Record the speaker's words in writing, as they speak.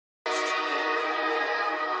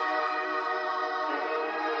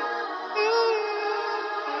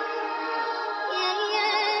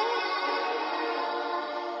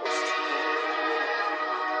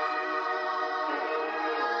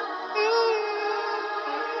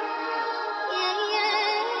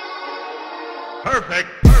Perfect.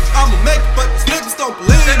 I'ma make it, but these niggas don't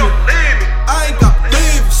believe me. They don't believe me. I ain't got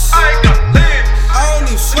believers. I ain't got believers. I don't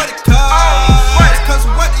even sweat it, cause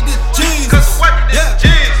of what they did to Jesus. Cause of what they did to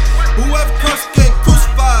Jesus. Whoever comes getting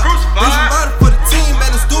crucified. Bitch, you riding for the team, man,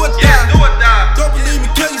 it's do or die. Yeah, do or die. Don't believe me,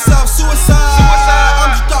 kill yourself, suicide.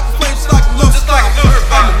 I'm just dropping flames like a loose fire.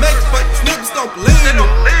 I'ma make it, but these niggas don't believe me. They don't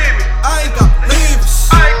believe me. I ain't got believers.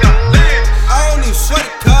 I ain't got believers. I don't even sweat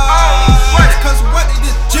it, cause of what they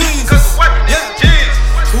did to Jesus. Cause of what they did to Jesus.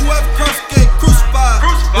 Whoever comes getting crucified.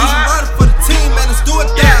 Bitch, you riding for the team, man, it's do or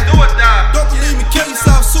die. Yeah, do or die. Don't believe me, kill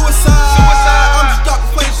yourself, suicide. I'm just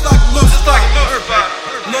dropping flames like a loose fire.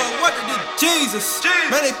 Lord, what they did to Jesus?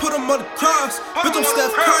 Man, they put him on the cross. Bitch, I'm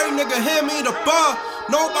Steph Curry, nigga, hand me the ball.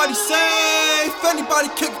 Nobody safe,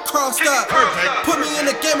 anybody kick a cross up. Put me in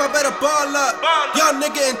the game, I better ball up. Young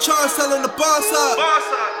nigga in charge telling the boss up.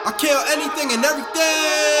 I kill anything and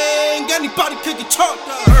everything. Anybody kick it chalked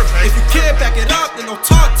up. If you can't back it up, then don't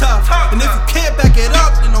talk tough. And if you can't back it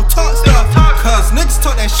up, then don't talk stuff. Cause niggas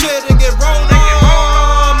talk that shit and get rolled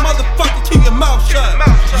on. Motherfucker, keep your mouth shut.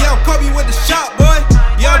 Yeah, I'm Kobe with the shot, boy.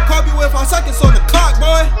 Yeah, I'm Kobe with 5 seconds on the clock,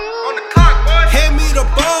 boy. On the clock, boy. Hand me the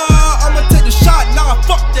ball, I'ma take the shot. Nah,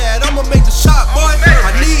 fuck that, I'ma make the shot, boy.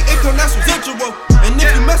 I need income, that's residual. And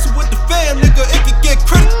if you messin' with the fam, nigga, it can get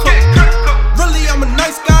critical. Really, I'm a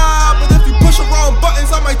nice guy, but if you push the wrong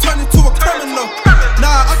buttons, I might turn into a criminal.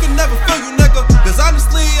 Nah, I can never feel you, nigga. Cause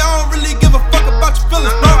honestly, I don't really give a fuck about your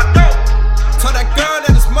feelings, bro. Tell that girl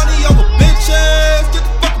that it's money over bitches. Get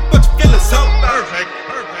the fuck about your feelings, ho. Perfect.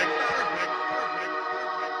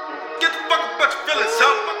 Get the fuck about your feelings, ho.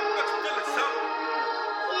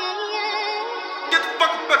 Get the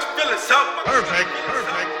fuck about your feelings, ho. Perfect.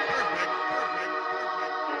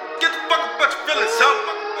 Get the fuck about your feelings, ho.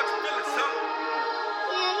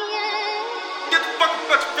 Get the fuck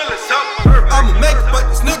about your feelings, ho. I'ma make it, but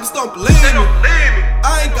these niggas don't believe me. They don't believe me.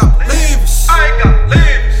 I ain't got believers. I ain't got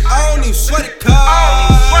believers. I don't even sweat it,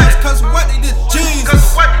 cause of what they did to